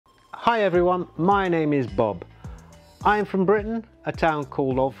Hi everyone, my name is Bob. I'm from Britain, a town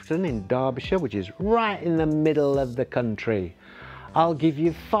called Alfreton in Derbyshire, which is right in the middle of the country. I'll give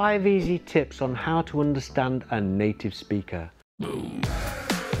you 5 easy tips on how to understand a native speaker.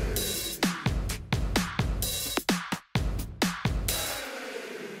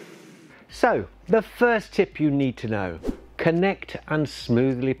 So, the first tip you need to know: connect and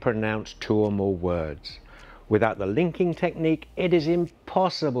smoothly pronounce 2 or more words. Without the linking technique, it is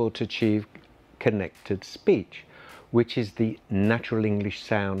impossible to achieve connected speech, which is the natural English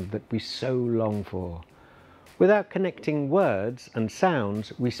sound that we so long for. Without connecting words and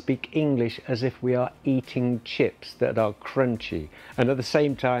sounds, we speak English as if we are eating chips that are crunchy, and at the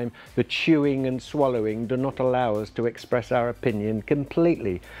same time, the chewing and swallowing do not allow us to express our opinion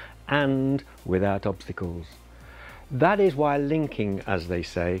completely and without obstacles. That is why linking, as they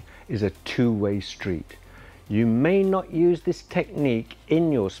say, is a two-way street. You may not use this technique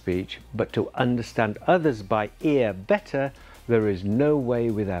in your speech, but to understand others by ear better, there is no way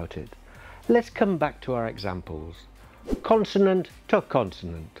without it. Let's come back to our examples. Consonant to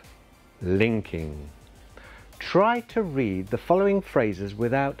consonant. Linking. Try to read the following phrases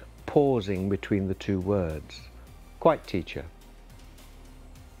without pausing between the 2 words. Quite teacher.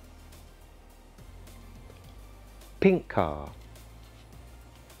 Pink car.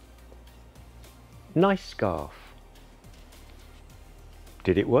 Nice scarf.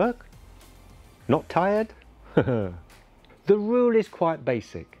 Did it work? Not tired? The rule is quite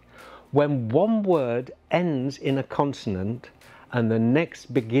basic. When one word ends in a consonant and the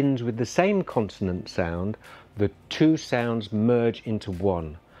next begins with the same consonant sound, the 2 sounds merge into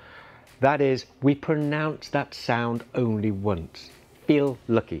one. That is, we pronounce that sound only once. Feel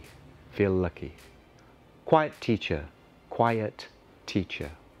lucky. Feel lucky. Quiet teacher. Quiet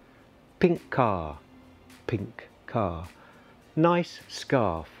teacher. Pink car. Pink car. Nice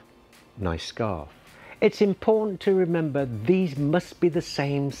scarf. Nice scarf. It's important to remember these must be the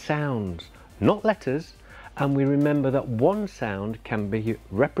same sounds, not letters, and we remember that one sound can be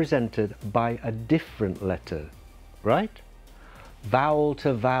represented by a different letter, right? Vowel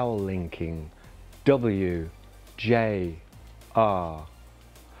to vowel linking. W, J, R.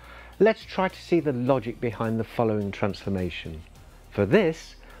 Let's try to see the logic behind the following transformation. For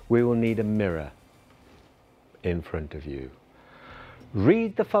this, we will need a mirror in front of you.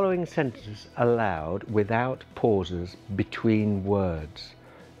 Read the following sentences aloud without pauses between words.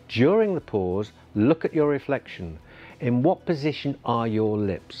 During the pause, look at your reflection. In what position are your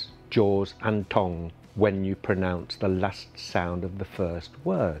lips, jaws and tongue when you pronounce the last sound of the first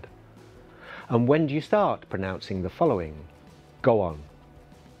word? And when do you start pronouncing the following? Go on.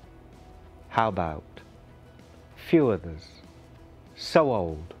 How about? Few others. So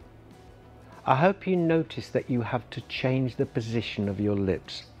old. I hope you notice that you have to change the position of your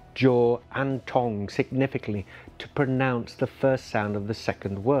lips, jaw and tongue significantly to pronounce the first sound of the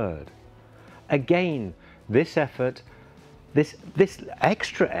second word. Again, this effort, this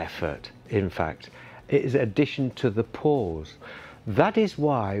extra effort, in fact, is addition to the pause. That is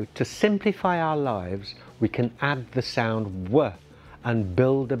why, to simplify our lives, we can add the sound w and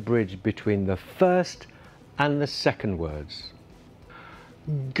build a bridge between the first and the second words.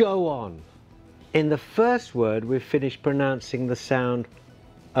 Go on. In the first word, we finish pronouncing the sound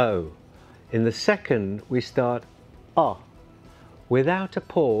O. In the second, we start O. Without a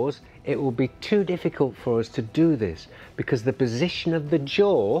pause, it will be too difficult for us to do this because the position of the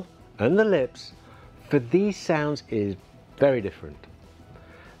jaw and the lips for these sounds is very different.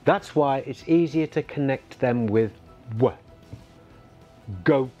 That's why it's easier to connect them with W.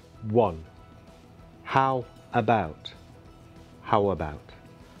 Go on. How about? How about?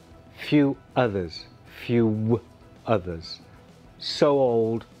 Few others, few others. So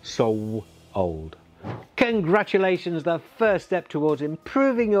old, so old. Congratulations, the first step towards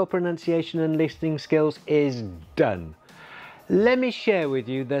improving your pronunciation and listening skills is done. Let me share with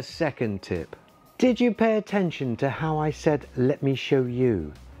you the second tip. Did you pay attention to how I said, let me show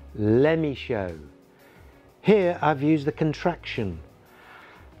you? Let me show. Here I've used the contraction.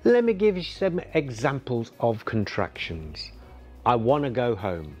 Let me give you some examples of contractions. I want to go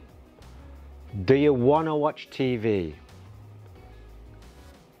home. Do you want to watch TV?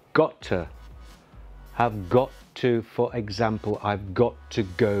 Got to. Have got to, for example, I've got to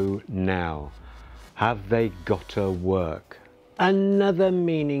go now. Have they got to work? Another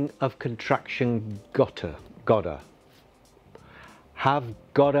meaning of contraction, gotta. Have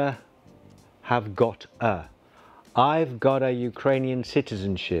gotta, have got a. I've got a Ukrainian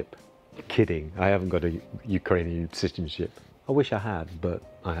citizenship. Kidding, I haven't got a Ukrainian citizenship. I wish I had, but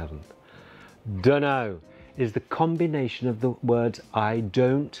I haven't. Dunno is the combination of the words I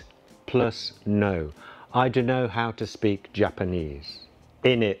don't plus no. I don't know how to speak Japanese.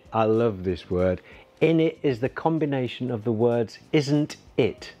 In it, I love this word. In it is the combination of the words isn't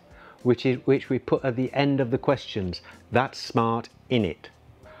it, which we put at the end of the questions. That's smart, in it.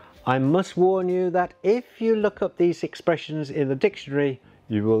 I must warn you that if you look up these expressions in the dictionary,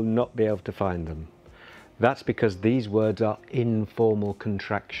 you will not be able to find them. That's because these words are informal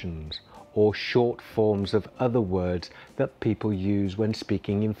contractions or short forms of other words that people use when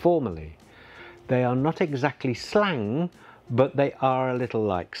speaking informally. They are not exactly slang, but they are a little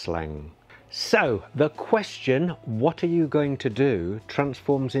like slang. So the question, what are you going to do,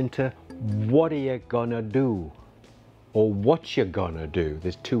 transforms into what are you gonna do? Or what you're gonna do.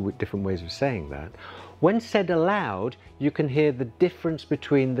 There's two different ways of saying that. When said aloud, you can hear the difference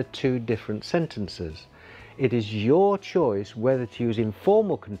between the two different sentences. It is your choice whether to use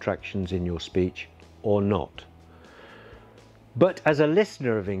informal contractions in your speech or not. But as a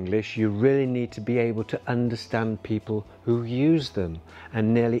listener of English, you really need to be able to understand people who use them,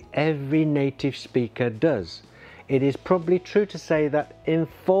 and nearly every native speaker does. It is probably true to say that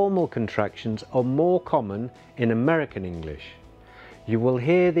informal contractions are more common in American English. You will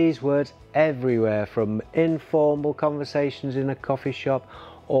hear these words everywhere, from informal conversations in a coffee shop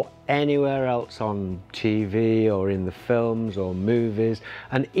or anywhere else on TV or in the films or movies,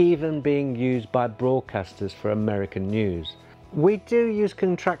 and even being used by broadcasters for American news. We do use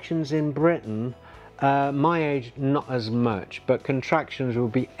contractions in Britain, my age not as much, but contractions will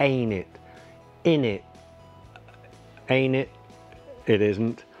be ain't it, in it, ain't it, it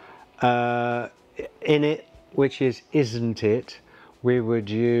isn't, in it, which is isn't it. We would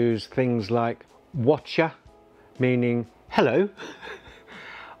use things like watcha, meaning hello,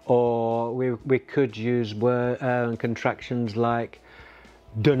 or we could use contractions like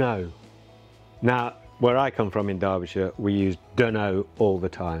dunno. Now, where I come from in Derbyshire, we use dunno all the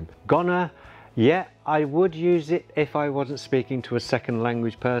time. Gonna, yeah, I would use it if I wasn't speaking to a second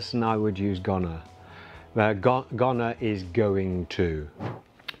language person. I would use gonna. Gonna is going to.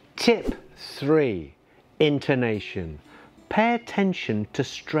 Tip 3, intonation. Pay attention to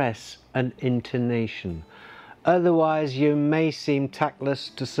stress and intonation. Otherwise, you may seem tactless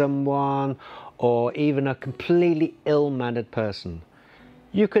to someone or even a completely ill-mannered person.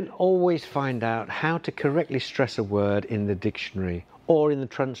 You can always find out how to correctly stress a word in the dictionary or in the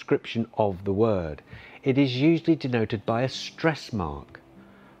transcription of the word. It is usually denoted by a stress mark.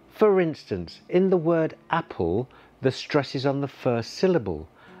 For instance, in the word apple, the stress is on the first syllable,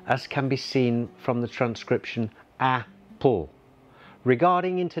 as can be seen from the transcription apple.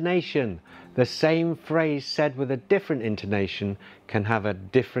 Regarding intonation, the same phrase said with a different intonation can have a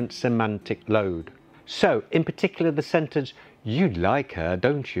different semantic load. So, in particular, the sentence, "You like her,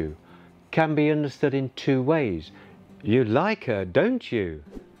 don't you?" can be understood in two ways. You like her, don't you?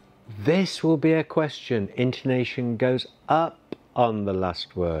 This will be a question. Intonation goes up on the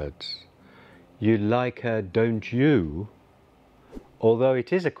last words. You like her, don't you? Although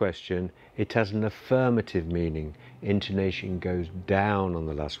it is a question, it has an affirmative meaning. Intonation goes down on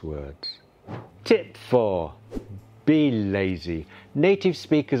the last words. Tip 4. Be lazy. Native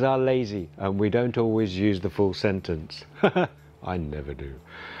speakers are lazy and we don't always use the full sentence. I never do.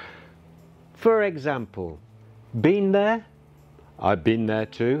 For example, been there? I've been there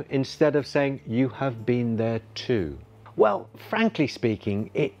too, instead of saying you have been there too. Well, frankly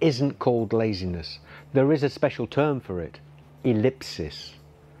speaking, it isn't called laziness. There is a special term for it, ellipsis.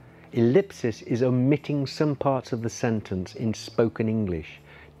 Ellipsis is omitting some parts of the sentence in spoken English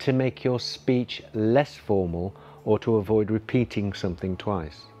to make your speech less formal or to avoid repeating something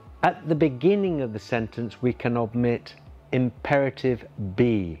twice. At the beginning of the sentence, we can omit imperative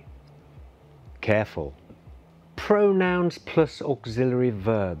be. Careful. Pronouns plus auxiliary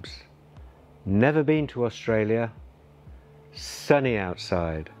verbs. Never been to Australia. Sunny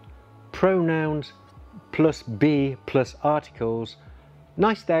outside. Pronouns plus be plus articles.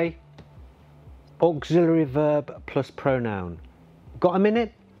 Nice day. Auxiliary verb plus pronoun. Got a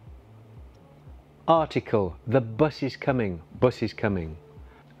minute? Article. The bus is coming. Bus is coming.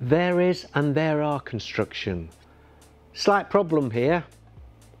 There is and there are construction. Slight problem here.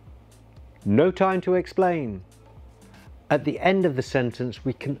 No time to explain. At the end of the sentence,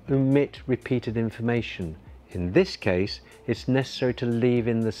 we can omit repeated information. In this case, it's necessary to leave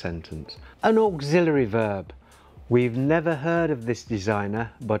in the sentence. An auxiliary verb. We've never heard of this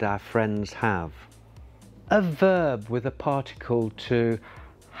designer, but our friends have. A verb with a particle to,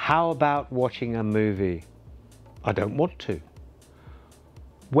 how about watching a movie? I don't want to.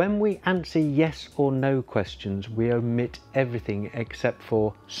 When we answer yes or no questions, we omit everything except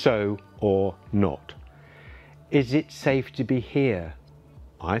for so or not. Is it safe to be here?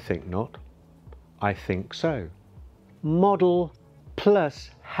 I think not. I think so. Model plus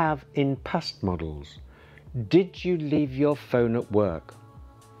have in past models. Did you leave your phone at work?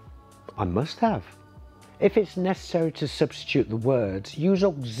 I must have. If it's necessary to substitute the words, use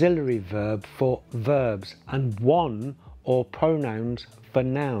auxiliary verb for verbs and one or pronouns for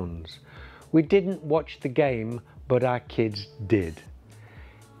nouns. We didn't watch the game, but our kids did.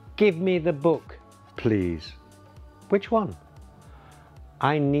 Give me the book, please. Which one?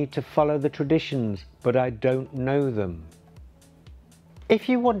 I need to follow the traditions, but I don't know them. If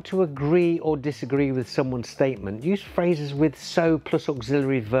you want to agree or disagree with someone's statement, use phrases with so plus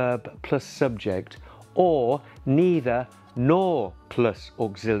auxiliary verb plus subject, or neither nor plus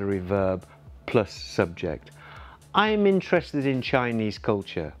auxiliary verb plus subject. I'm interested in Chinese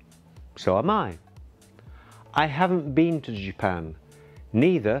culture. So am I. I haven't been to Japan.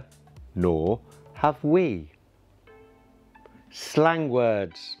 Neither nor have we. Slang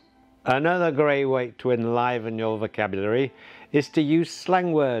words. Another great way to enliven your vocabulary is to use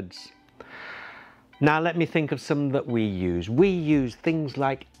slang words. Now let me think of some that we use. We use things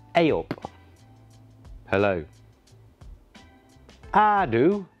like "ayop," hello.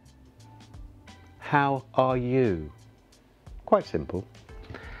 "Adu," how are you? Quite simple.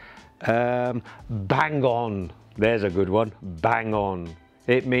 Bang on, there's a good one. Bang on.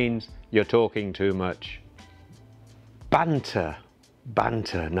 It means you're talking too much. Banter.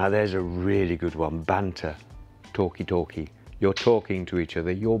 Banter. Now there's a really good one. Banter. Talky talky. You're talking to each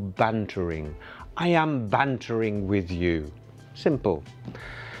other. You're bantering. I am bantering with you. Simple.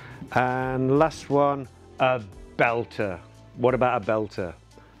 And last one, a belter. What about a belter?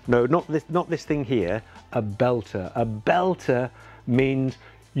 No, not this thing here. A belter. A belter means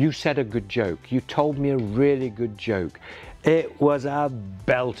you said a good joke. You told me a really good joke. It was a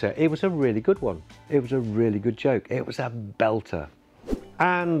belter. It was a really good one. It was a really good joke. It was a belter.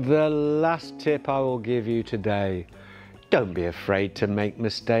 And the last tip I will give you today, don't be afraid to make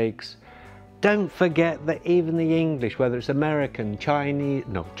mistakes. Don't forget that even the English, whether it's American, Chinese,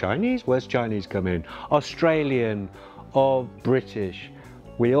 no, Chinese? Where's Chinese come in? Australian or British,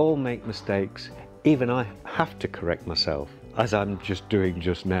 we all make mistakes. Even I have to correct myself, as I'm just doing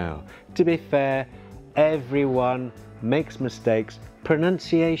just now. To be fair, everyone makes mistakes.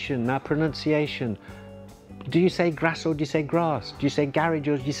 Pronunciation, now pronunciation. Do you say grass or do you say grass? Do you say garage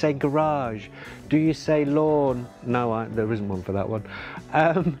or do you say garage? Do you say lawn? No, there isn't one for that one.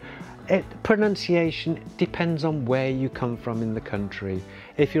 Pronunciation depends on where you come from in the country.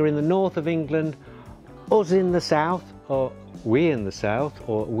 If you're in the north of England, us in the south, or we in the south,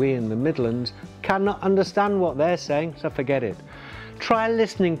 or we in the Midlands, cannot understand what they're saying, so forget it. Try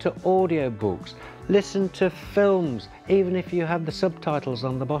listening to audiobooks, listen to films, even if you have the subtitles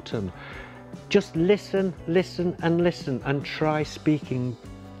on the bottom. Just listen, listen and listen, and try speaking,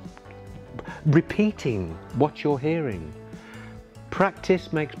 repeating what you're hearing.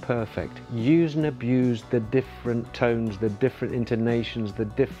 Practice makes perfect. Use and abuse the different tones, the different intonations, the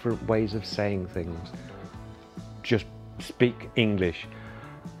different ways of saying things. Just speak English.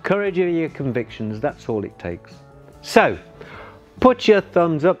 Courage of your convictions, that's all it takes. So, put your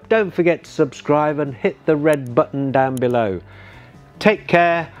thumbs up, don't forget to subscribe and hit the red button down below. Take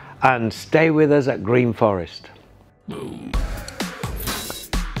care and stay with us at Green Forest. Boom.